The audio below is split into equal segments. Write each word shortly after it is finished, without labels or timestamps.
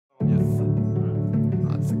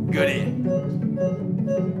Goody.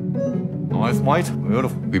 Nice, mate.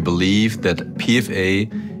 Beautiful. We believe that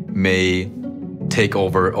PFA may take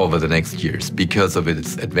over the next years because of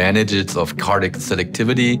its advantages of cardiac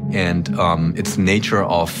selectivity and its nature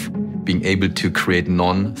of being able to create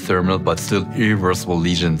non-thermal but still irreversible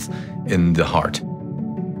lesions in the heart.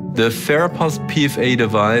 The FARAPULSE PFA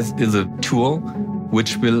device is a tool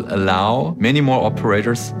which will allow many more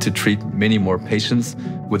operators to treat many more patients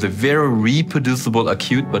with a very reproducible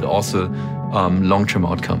acute but also long-term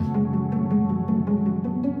outcome.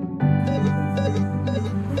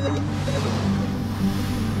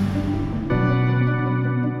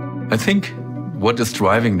 I think what is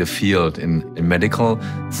driving the field in medical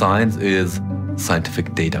science is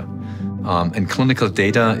scientific data. And clinical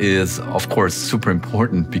data is, of course, super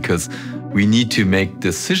important because we need to make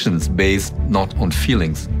decisions based not on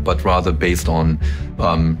feelings, but rather based on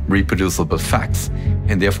reproducible facts.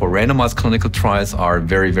 And therefore, randomized clinical trials are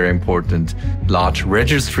very, very important. Large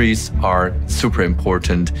registries are super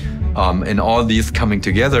important. And all these coming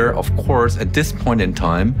together, of course, at this point in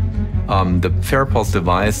time, the FARAPULSE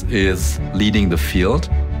device is leading the field.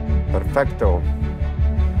 Perfecto.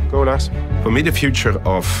 Go, Lars. For me, the future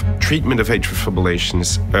of treatment of atrial fibrillation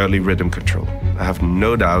is early rhythm control. I have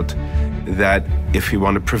no doubt that if you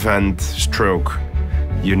want to prevent stroke,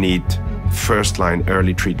 you need first-line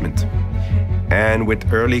early treatment. And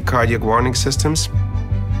with early cardiac warning systems,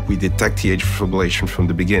 we detect the atrial fibrillation from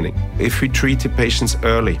the beginning. If we treat the patients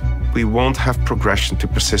early, we won't have progression to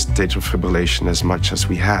persistent atrial fibrillation as much as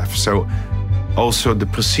we have. So also the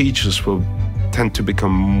procedures will tend to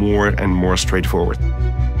become more and more straightforward.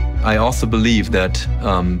 I also believe that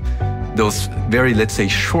those very, let's say,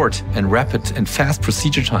 short and rapid and fast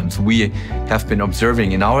procedure times we have been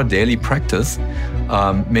observing in our daily practice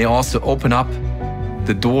may also open up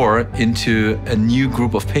the door into a new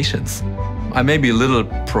group of patients. I may be a little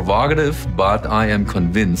provocative, but I am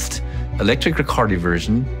convinced electrical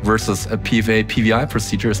cardioversion versus a PFA, PVI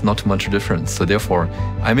procedure is not too much difference. So therefore,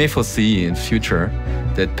 I may foresee in future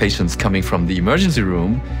that patients coming from the emergency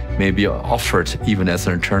room may be offered even as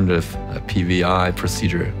an alternative a PVI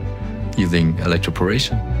procedure using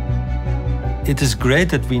electroporation. It is great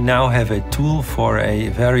that we now have a tool for a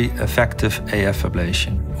very effective AF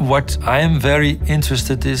ablation. What I am very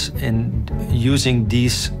interested is in using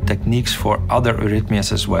these techniques for other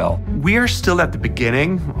arrhythmias as well. We are still at the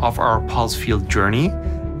beginning of our pulse field journey.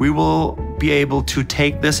 We will be able to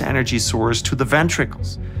take this energy source to the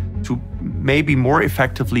ventricles to maybe more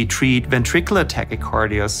effectively treat ventricular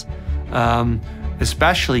tachycardias,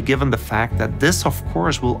 especially given the fact that this, of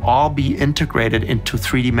course, will all be integrated into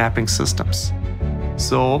 3D mapping systems.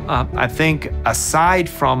 So I think aside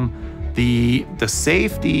from the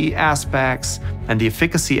safety aspects and the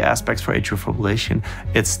efficacy aspects for atrial fibrillation,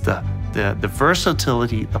 it's the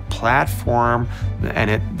versatility, the platform,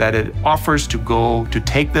 and that it offers to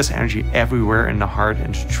take this energy everywhere in the heart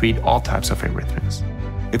and to treat all types of arrhythmias.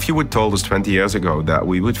 If you would told us 20 years ago that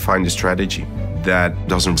we would find a strategy that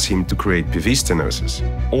doesn't seem to create PV stenosis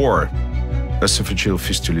or esophageal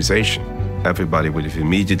fistulization, everybody would have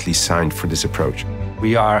immediately signed for this approach.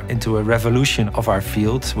 We are into a revolution of our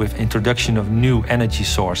field with introduction of new energy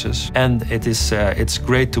sources, and it's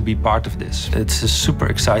great to be part of this. It's a super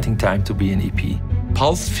exciting time to be an EP.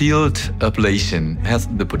 Pulsed field ablation has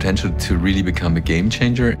the potential to really become a game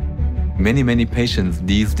changer. Many patients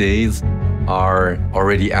these days are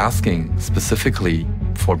already asking specifically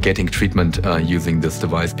for getting treatment using this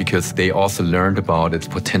device because they also learned about its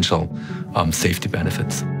potential safety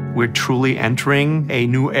benefits. We're truly entering a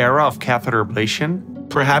new era of catheter ablation.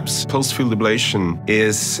 Perhaps pulsed field ablation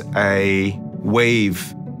is a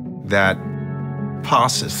wave that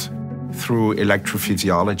passes through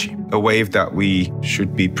electrophysiology, a wave that we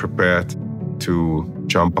should be prepared to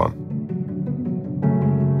jump on.